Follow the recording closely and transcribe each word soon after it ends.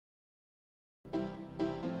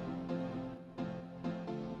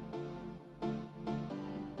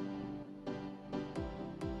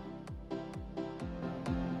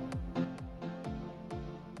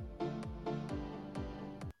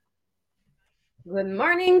Good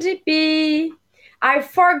morning, GP. I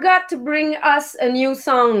forgot to bring us a new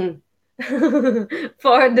song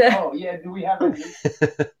for the. Oh yeah, do we have a new?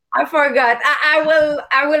 I forgot. I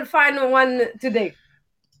will find one today.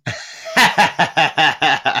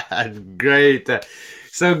 Great.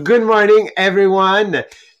 So, good morning, everyone.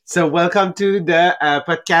 So, welcome to the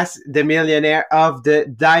podcast, The Millionaire of the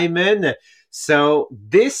Diamond. So,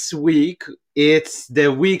 this week, it's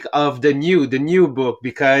the week of the new book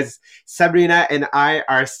because Sabrina and I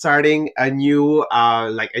are starting a new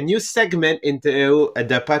segment into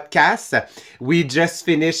the podcast. We just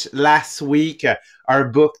finished last week our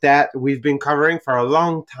book that we've been covering for a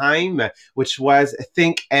long time, which was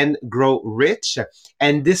Think and Grow Rich.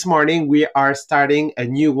 And this morning we are starting a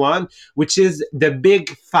new one, which is The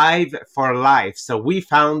Big Five for Life. So we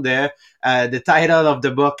found the title of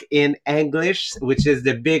the book in English, which is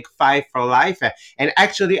The Big Five for Life. And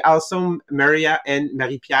actually, also, Maria and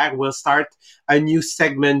Marie Pierre will start a new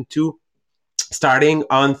segment too, starting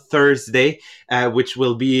on Thursday, which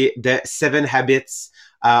will be the Seven Habits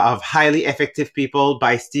of Highly Effective People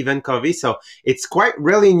by Stephen Covey. So it's quite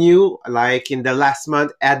really new, like in the last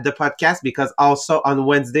month at the podcast, because also on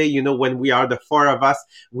Wednesday, when we are the four of us,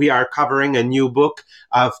 we are covering a new book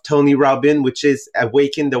of Tony Robbins, which is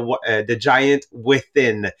Awaken the Giant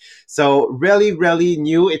Within. So really, really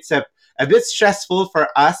new. It's a bit stressful for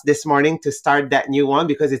us this morning to start that new one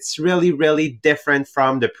because it's really really different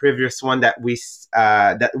from the previous one that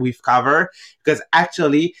we've covered, because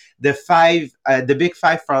actually the big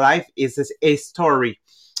five for life is a story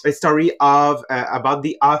of about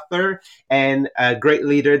the author and a great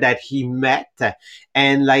leader that he met.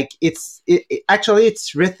 And like actually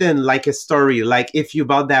it's written like a story, like if you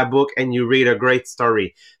bought that book and you read a great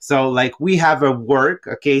story. So like we have a work,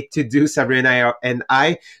 okay, to do, Sabrina and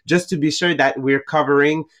I, just to be sure that we're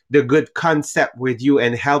covering the good concept with you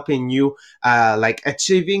and helping you like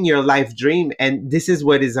achieving your life dream. And this is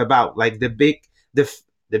what it's about, like the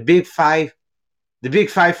the big five the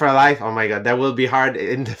big five for life. Oh my god, that will be hard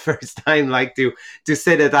in the first time, like to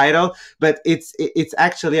say the title, but it's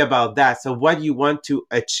actually about that. So what you want to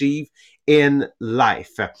achieve in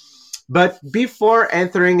life. But before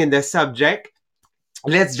entering in the subject,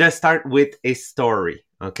 let's just start with a story,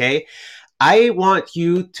 okay? I want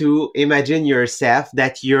you to imagine yourself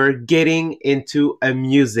that you're getting into a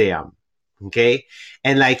museum. Okay.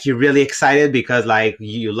 And like you're really excited because like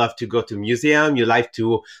you love to go to museum, you like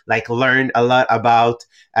to like learn a lot about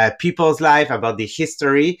people's life, about the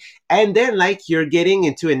history. And then like you're getting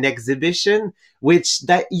into an exhibition which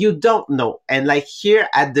that you don't know. And like here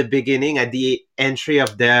at the beginning, at the entry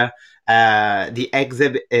of the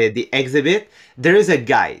exhibit, there is a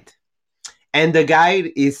guide, and the guide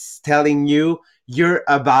is telling you you're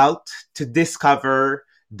about to discover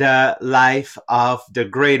the life of the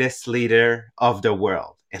greatest leader of the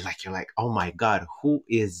world. And like you're like, oh my god, who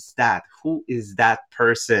is that? Who is that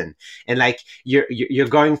person? And like you're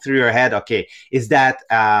going through your head, okay, is that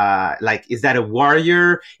a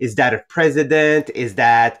warrior? Is that a president? Is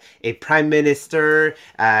that a prime minister?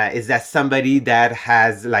 Is that somebody that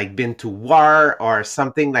has like been to war or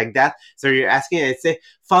something like that? So you're asking, and say,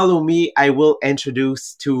 follow me, I will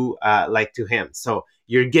introduce to him. So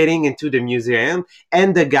you're getting into the museum,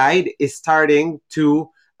 and the guide is starting to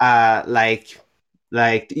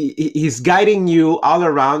he's guiding you all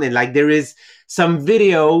around, and like there is some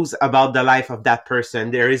videos about the life of that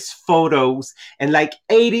person, there is photos, and like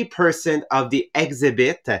 80% of the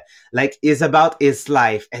exhibit like is about his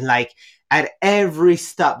life. And like at every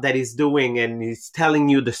stop that he's doing and he's telling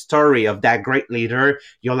you the story of that great leader,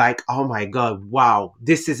 you're like, oh my god, wow,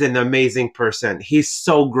 this is an amazing person, he's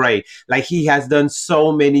so great, like he has done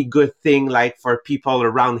so many good things like for people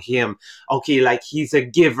around him. Okay, like he's a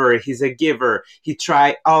giver, he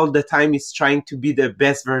try all the time, he's trying to be the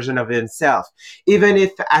best version of himself, even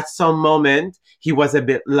if at some moment he was a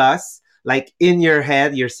bit lost. Like in your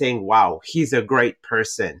head you're saying, wow, he's a great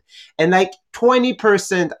person. And like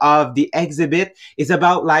 20% of the exhibit is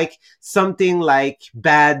about like something like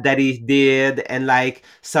bad that he did, and like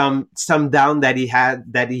some down that he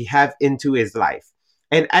have into his life.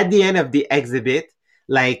 And at the end of the exhibit,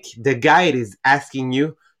 like the guide is asking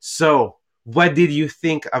you, so what did you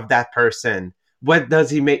think of that person? What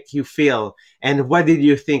does he make you feel? And what did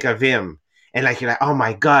you think of him? And like you're like, oh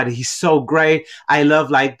my god, he's so great, I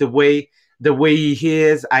love like the way he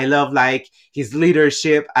is, I love like his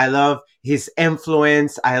leadership, I love his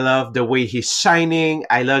influence, I love the way he's shining,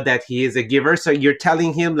 I love that he is a giver. So you're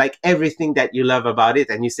telling him like everything that you love about it,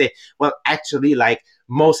 and you say, well, actually, like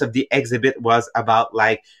most of the exhibit was about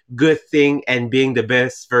like good thing and being the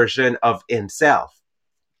best version of himself.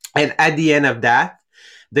 And at the end of that,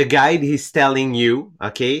 the guide is telling you,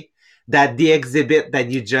 okay, that the exhibit that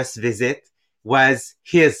you just visit was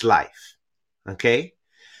his life. Okay.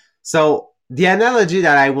 So the analogy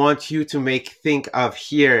that I want you to make think of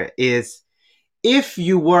here is if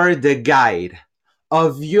you were the guide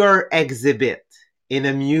of your exhibit in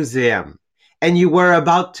a museum and you were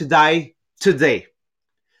about to die today,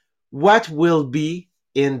 what will be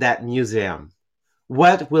in that museum?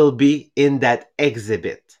 What will be in that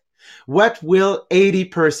exhibit? What will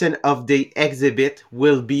 80% of the exhibit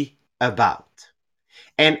will be about?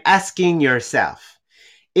 And asking yourself,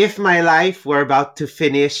 if my life were about to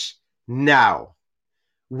finish now,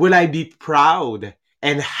 will I be proud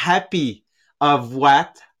and happy of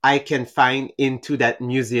what I can find into that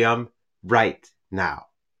museum right now?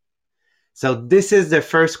 So this is the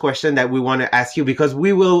first question that we want to ask you, because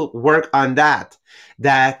we will work on that.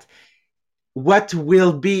 That what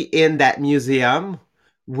will be in that museum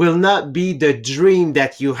will not be the dream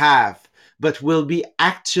that you have, but will be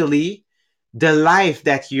actually the life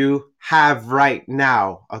that you have right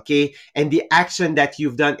now, okay? And the action that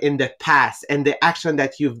you've done in the past and the action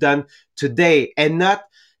that you've done today, and not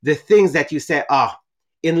the things that you say, oh,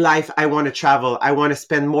 in life, I want to travel. I want to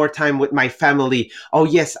spend more time with my family. Oh,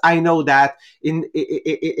 yes, I know that in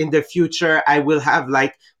the future, I will have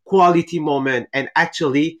like quality moment. And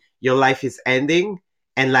actually, your life is ending,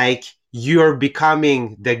 and like you're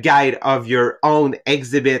becoming the guide of your own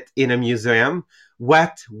exhibit in a museum.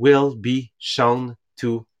 What will be shown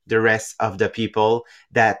to the rest of the people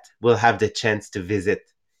that will have the chance to visit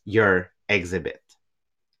your exhibit?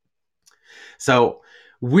 So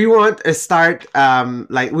we want to start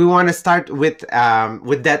we want to start with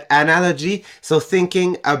that analogy. So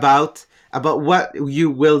thinking about what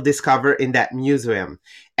you will discover in that museum.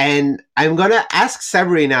 And I'm gonna ask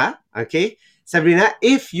Sabrina, okay? Sabrina,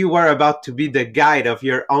 if you were about to be the guide of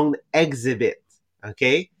your own exhibit,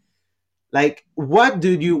 okay? Like, what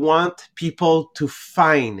do you want people to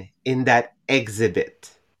find in that exhibit?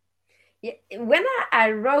 When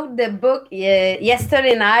I wrote the book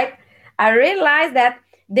yesterday night, I realized that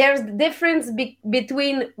there's the difference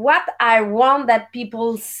between what I want that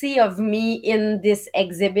people see of me in this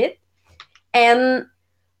exhibit and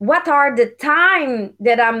what are the time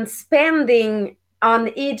that I'm spending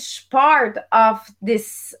on each part of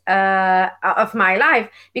this of my life,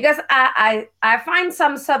 because I find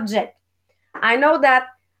some subject. I know that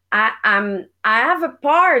I have a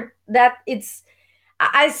part that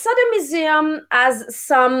I saw the museum as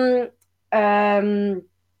some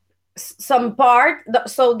part.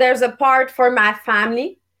 So there's a part for my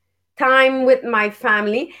family, time with my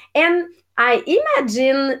family, and I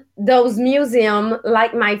imagine those museum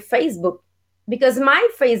like my Facebook, because my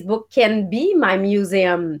Facebook can be my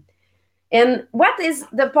museum. And what is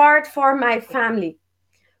the part for my family?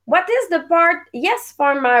 What is the part, yes,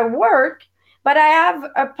 for my work, but I have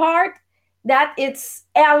a part that it's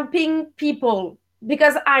helping people,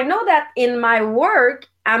 because I know that in my work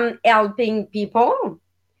I'm helping people,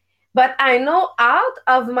 but I know out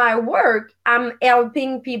of my work I'm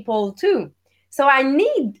helping people too. So I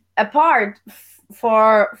need a part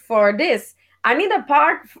for this. I need a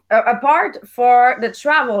part for the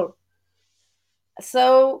travel.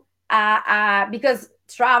 So because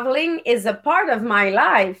traveling is a part of my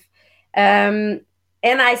life, and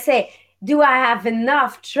I say, do I have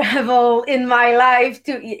enough travel in my life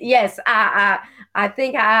to? Yes, I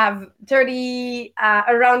think I have 30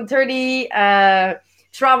 around 30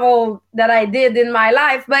 travel that I did in my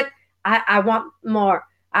life, but I want more.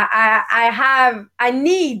 I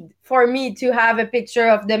need for me to have a picture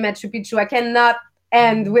of the Machu Picchu. I cannot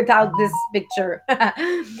end without this picture.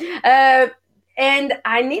 And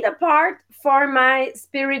I need a part for my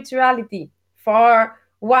spirituality, for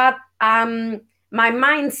what my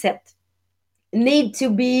mindset need to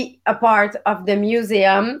be a part of the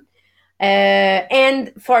museum,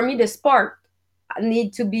 and for me the sport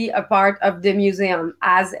need to be a part of the museum.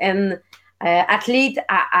 As an athlete,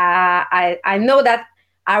 I know that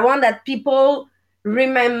I want that people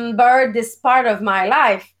remember this part of my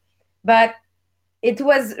life, but it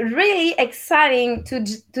was really exciting to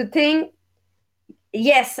think,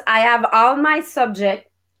 yes, I have all my subject.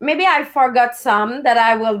 Maybe I forgot some that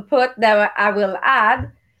I will put, that I will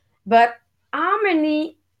add, but how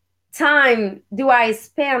many time do I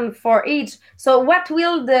spend for each? So what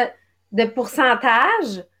will the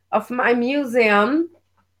percentage of my museum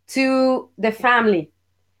to the family?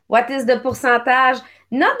 What is the percentage?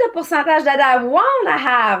 Not the percentage that I want to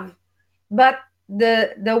have, but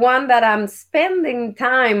the one that I'm spending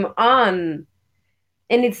time on.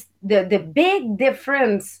 And it's the big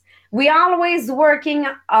difference. We always working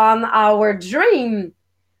on our dream,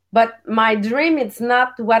 but my dream, it's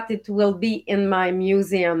not what it will be in my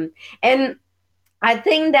museum. And I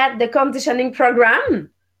think that the conditioning program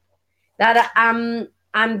that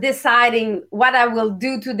I'm deciding what I will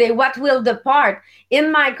do today, what will the part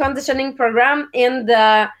in my conditioning program, in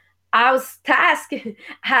the house task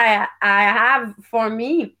I have for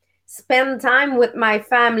me, spend time with my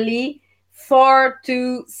family 4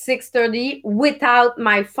 to 6:30 without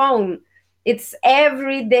my phone. It's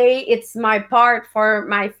every day, it's my part for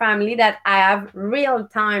my family that I have real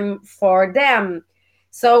time for them.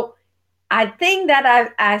 So I think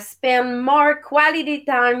that I spend more quality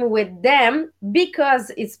time with them because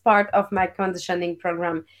it's part of my conditioning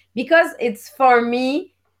program. Because it's for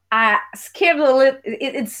me, I schedule it.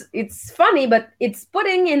 It's funny, but it's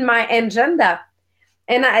putting in my agenda.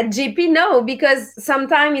 And GP no, because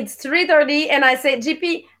sometimes it's 3:30, and I say,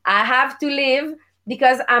 GP, I have to leave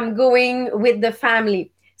because I'm going with the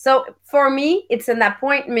family. So for me, it's an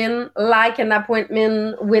appointment, like an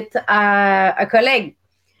appointment with a colleague.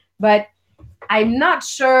 But I'm not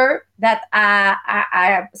sure that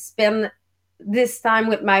I spend this time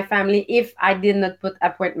with my family if I did not put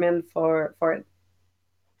appointment for it.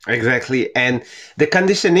 Exactly. And the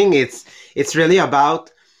conditioning, it's really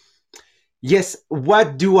about, yes,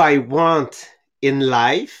 what do I want in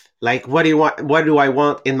life? Like, what do I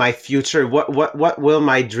want in my future? What will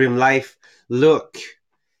my dream life look?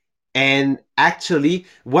 And actually,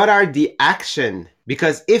 what are the action?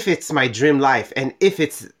 Because if it's my dream life, and if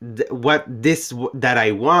it's that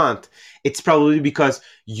I want, it's probably because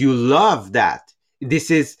you love that.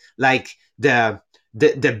 This is like the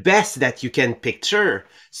best that you can picture.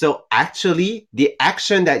 So actually, the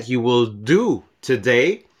action that you will do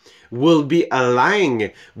today will be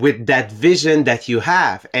aligned with that vision that you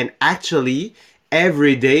have. And actually,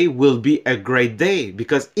 every day will be a great day,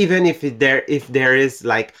 because even if there is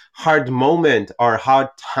like hard moment or hard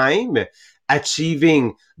time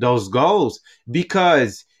achieving those goals,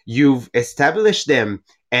 because you've established them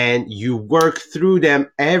and you work through them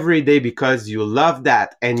every day because you love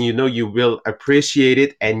that, and you know you will appreciate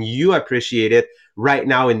it, and you appreciate it right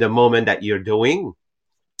now in the moment that you're doing.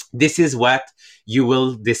 This is what you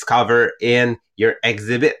will discover in your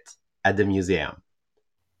exhibit at the museum.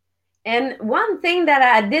 And one thing that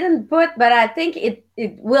I didn't put, but I think it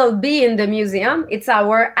will be in the museum, it's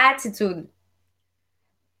our attitude.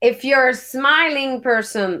 If you're a smiling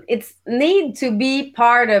person, it's need to be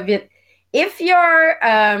part of it. If you're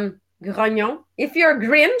grognon, if you're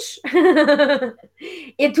Grinch,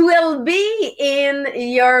 it will be in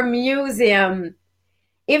your museum.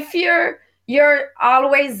 If you're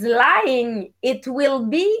always lying, it will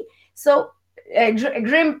be so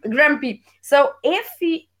grumpy. So if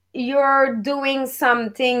you're doing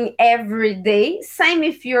something every day, same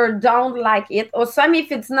if you don't like it, or some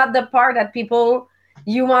if it's not the part that people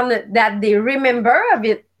you want that they remember of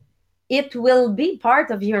it, it will be part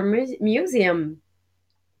of your museum.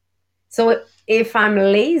 So if I'm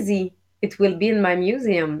lazy, it will be in my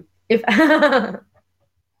museum. If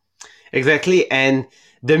Exactly. And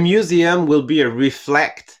the museum will be a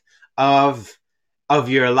reflect of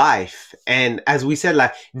your life. And as we said,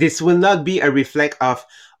 like, this will not be a reflect of,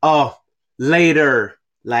 oh, later,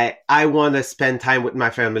 like, I want to spend time with my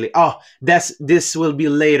family. Oh, this will be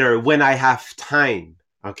later when I have time.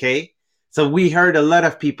 Okay. So we heard a lot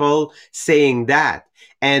of people saying that.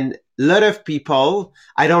 And a lot of people,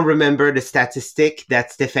 I don't remember the statistic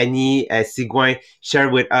that Stephanie Sigouin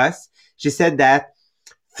shared with us. She said that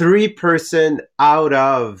 3% out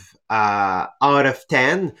of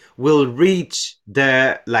 10 will reach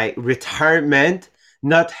the like retirement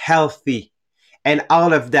not healthy, and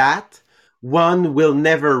all of that, one will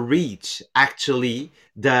never reach actually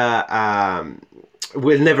the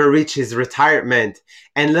will never reach his retirement,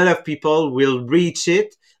 and a lot of people will reach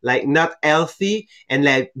it like not healthy, and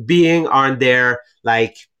like being on their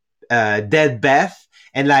like deathbed,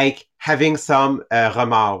 and like having some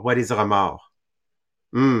remorse. What is remorse?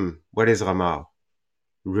 What is remorse?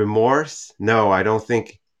 Remorse? No, I don't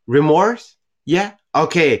think. Remorse? Yeah?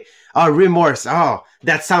 Okay. Oh, remorse. Oh,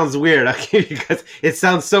 that sounds weird. Okay, because it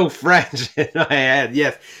sounds so French in my head.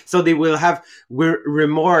 Yes. So they will have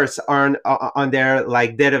remorse on their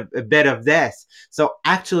like bed of death. So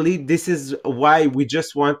actually, this is why we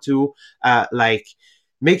just want to like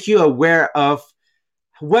make you aware of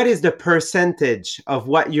what is the percentage of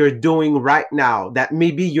what you're doing right now that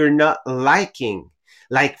maybe you're not liking.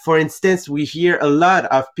 Like, for instance, we hear a lot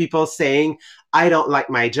of people saying, I don't like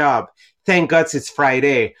my job. Thank God it's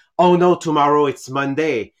Friday. Oh no, tomorrow it's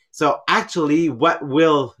Monday. So actually, what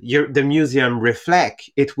will the museum reflect?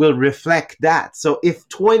 It will reflect that. So if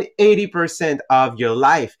 80% of your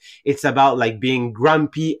life, it's about like being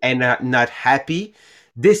grumpy and not happy,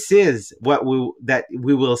 this is what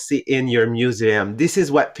we will see in your museum. This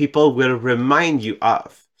is what people will remind you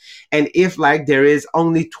of. And if like there is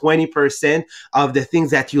only 20% of the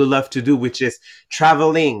things that you love to do, which is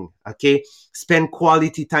traveling, okay, spend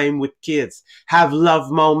quality time with kids, have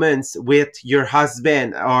love moments with your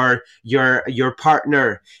husband or your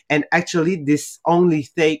partner, and actually this only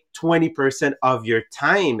take 20% of your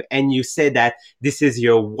time, and you say that this is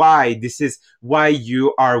your why, this is why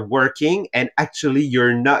you are working, and actually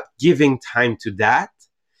you're not giving time to that,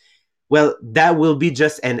 well, that will be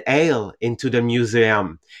just an ale into the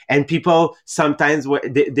museum. And people sometimes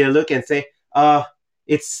they look and say,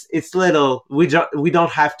 it's little, we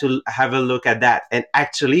don't have to have a look at that. And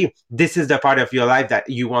actually this is the part of your life that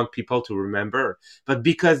you want people to remember, but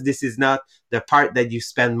because this is not the part that you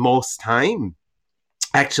spend most time,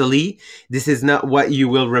 actually this is not what you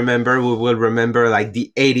will remember. We will remember like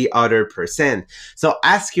the 80 other percent. So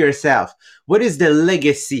ask yourself, what is the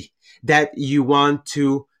legacy that you want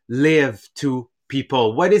to live to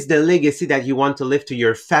people? What is the legacy that you want to live to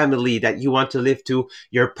your family, that you want to live to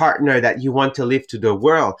your partner, that you want to live to the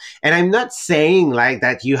world? And I'm not saying like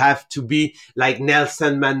that you have to be like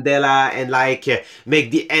Nelson Mandela and like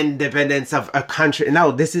make the independence of a country.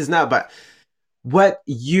 No, this is not. But what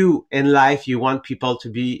you in life you want people to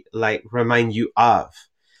be like remind you of,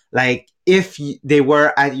 like if they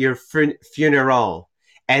were at your funeral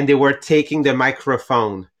and they were taking the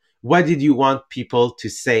microphone, what did you want people to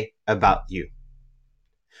say about you?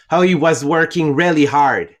 How he was working really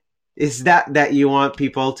hard, is that you want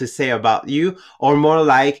people to say about you? Or more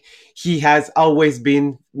like, he has always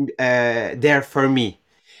been there for me,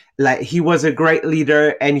 like he was a great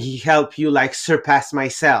leader and he helped you like surpass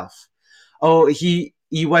myself. Oh, he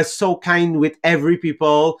was so kind with every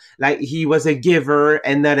people, like he was a giver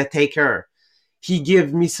and not a taker. He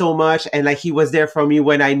gave me so much, and like he was there for me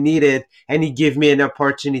when I needed, and he gave me an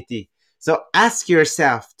opportunity. So ask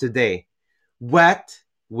yourself today, what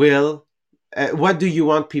will what do you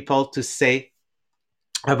want people to say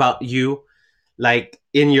about you, like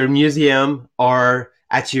in your museum or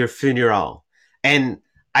at your funeral? And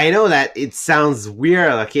I know that it sounds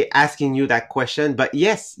weird, okay, asking you that question, but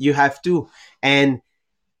yes, you have to. And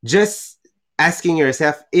just asking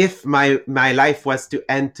yourself, if my life was to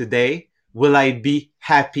end today, will I be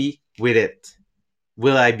happy with it?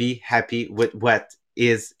 Will I be happy with what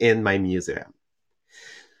is in my museum?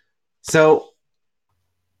 So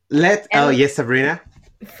oh And yes, Sabrina.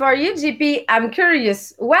 for you, GP, I'm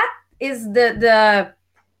curious, what is the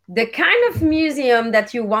kind of museum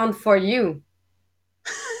that you want for you?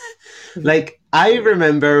 Like I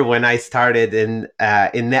remember when I started in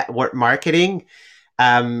network marketing,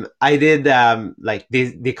 I did like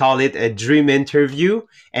they call it a dream interview,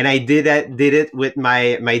 and I did it with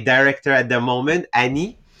my director at the moment,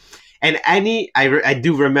 Annie. And Annie, I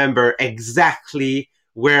do remember exactly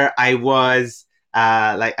where I was.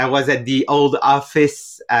 Like I was at the old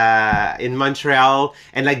office in Montreal,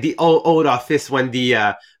 and like the old office when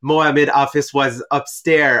the Mohammed office was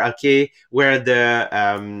upstairs. Okay, where the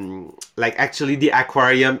like actually the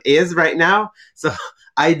aquarium is right now. So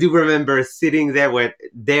I do remember sitting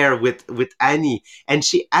with Annie, and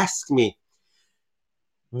she asked me,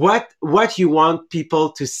 what you want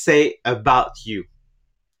people to say about you?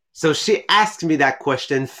 So she asked me that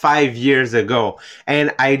question 5 years ago.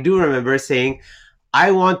 And I do remember saying,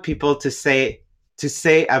 I want people to say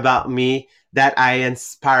about me that I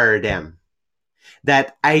inspire them,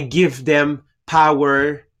 that I give them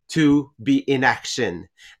power to be in action,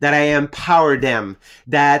 that I empower them,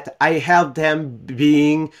 that I help them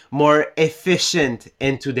being more efficient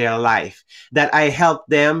into their life, that I help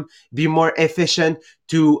them be more efficient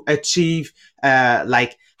to achieve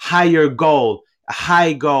like higher goal, a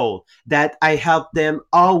high goal, that I help them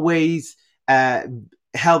always uh,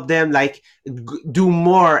 help them like do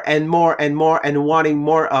more and more and more and wanting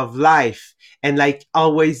more of life, and like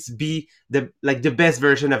always be the best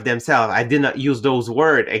version of themselves. I did not use those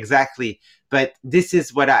words exactly, but this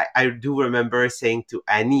is what I do remember saying to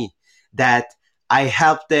Annie, that I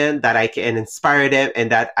help them, that I can inspire them,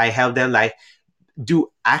 and that I help them like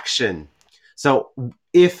do action. So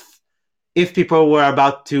if people were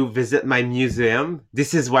about to visit my museum,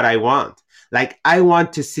 this is what I want. Like I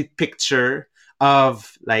want to see picture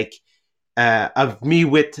of like of me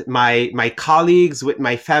with my colleagues, with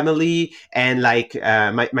my family, and like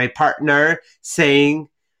my partner saying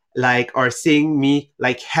like, or seeing me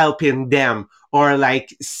like helping them, or like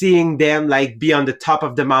seeing them like be on the top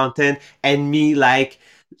of the mountain and me like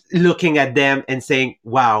looking at them and saying,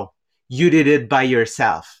 wow, you did it by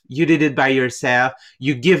yourself. You did it by yourself.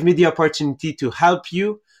 You give me the opportunity to help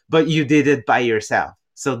you, but you did it by yourself.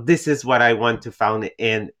 So this is what I want to found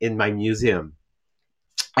in my museum.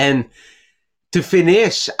 And to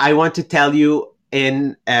finish, I want to tell you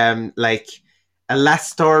in like a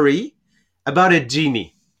last story about a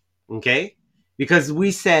genie. Okay, because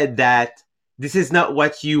we said that this is not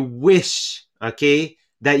what you wish, okay,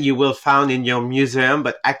 that you will found in your museum,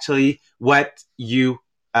 but actually what you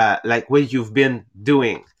like what you've been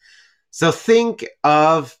doing. So think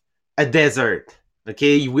of a desert.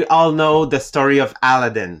 Okay, we all know the story of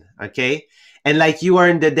Aladdin. Okay, and like you are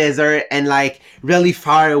in the desert and like really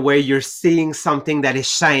far away, you're seeing something that is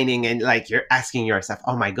shining, and like you're asking yourself,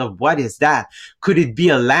 "Oh my God, what is that? Could it be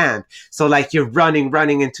a lamp?" So like you're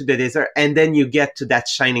running into the desert, and then you get to that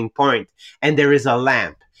shining point, and there is a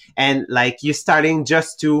lamp, and like you're starting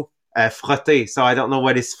just to frotter. So I don't know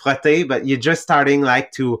what is frotter, but you're just starting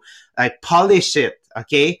like to like polish it.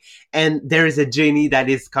 Okay, and there is a genie that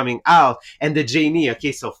is coming out, and the genie,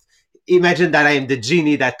 okay, so imagine that I am the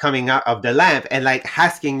genie that coming out of the lamp and like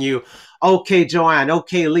asking you, okay, Joanne,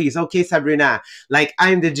 okay, Liz, okay, Sabrina, like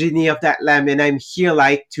I'm the genie of that lamp, and I'm here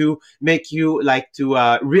like to make you like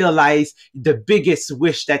to realize the biggest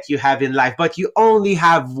wish that you have in life, but you only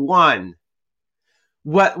have one.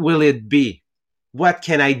 What will it be? What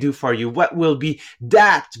can I do for you? What will be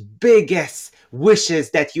that biggest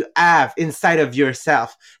wishes that you have inside of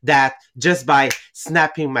yourself that just by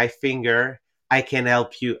snapping my finger, I can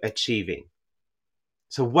help you achieving?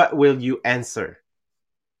 So what will you answer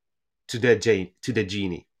to the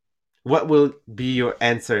genie? What will be your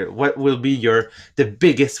answer? What will be your the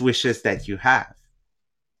biggest wishes that you have?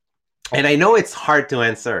 And I know it's hard to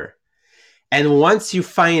answer. And once you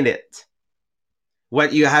find it,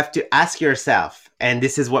 what you have to ask yourself, and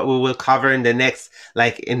this is what we will cover in the next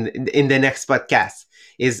like in the next podcast,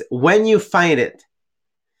 is when you find it,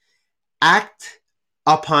 act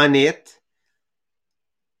upon it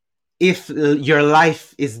if your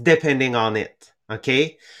life is depending on it.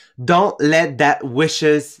 Okay, don't let that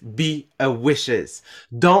wishes be a wishes.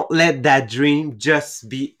 Don't let that dream just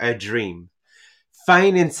be a dream.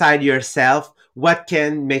 Find inside yourself what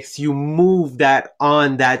can makes you move that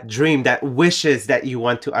on that dream, that wishes that you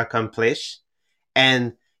want to accomplish,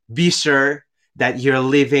 and be sure that you're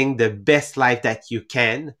living the best life that you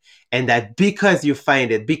can, and that because you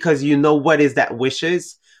find it, because you know what is that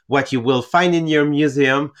wishes, what you will find in your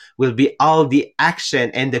museum will be all the action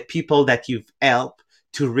and the people that you've helped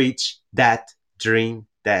to reach that dream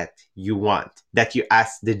that you want, that you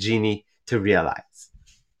ask the genie to realize.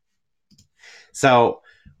 So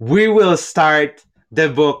we will start the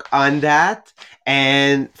book on that,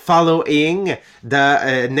 and following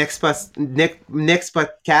the next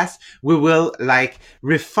podcast we will like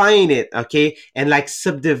refine it, okay, and like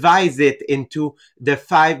subdivide it into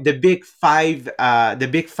the big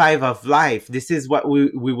five of life. This is what we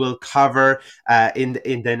will cover in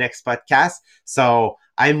the next podcast. So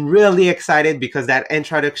I'm really excited because that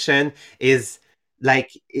introduction is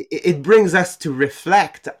like it brings us to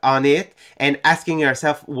reflect on it and asking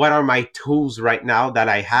yourself, what are my tools right now that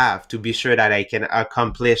I have to be sure that I can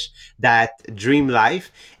accomplish that dream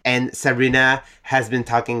life? And Sabrina has been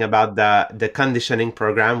talking about the conditioning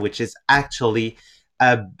program, which is actually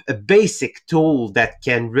a basic tool that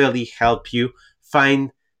can really help you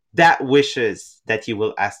find that wishes that you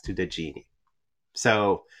will ask to the genie.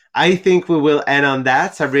 So I think we will end on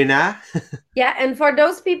that, Sabrina. Yeah, and for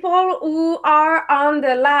those people who are on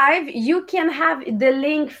the live, you can have the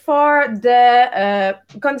link for the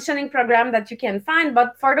conditioning program that you can find.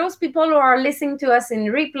 But for those people who are listening to us in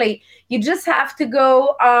replay, you just have to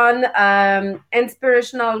go on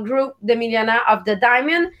inspirational group, the Millionaire of the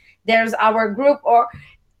Diamond. There's our group, or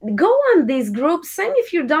go on this group. Same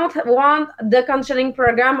if you don't want the conditioning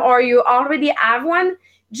program or you already have one,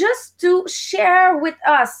 just to share with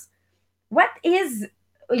us what is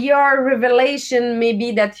your revelation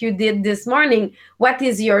maybe that you did this morning, what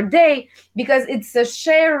is your day, because it's a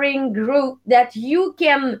sharing group that you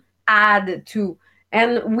can add to,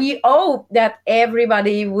 and we hope that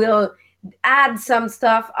everybody will add some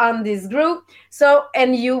stuff on this group. So,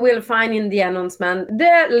 and you will find in the announcement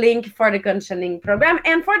the link for the conditioning program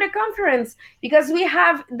and for the conference, because we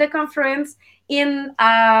have the conference in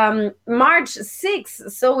March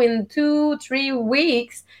 6th. So in 2-3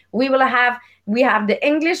 weeks we have the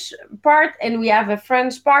English part and we have a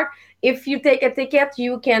French part. If you take a ticket,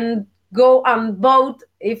 you can go on both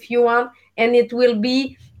if you want, and it will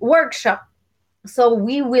be workshop. So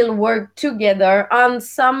we will work together on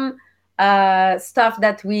some stuff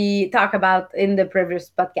that we talk about in the previous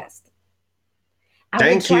podcast. I will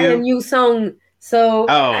Thank try a you. new song. So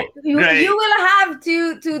Oh, great. you will have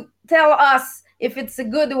to tell us if it's a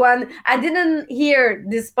good one. I didn't hear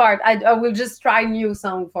this part. I will just try a new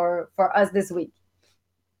song for us this week.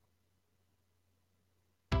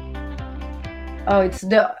 Oh, it's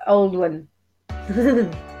the old one.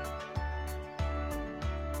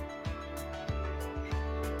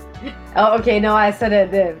 Oh, okay. No, I saw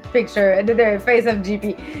the picture, the face of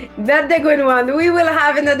GP. That's the good one. We will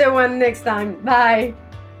have another one next time. Bye.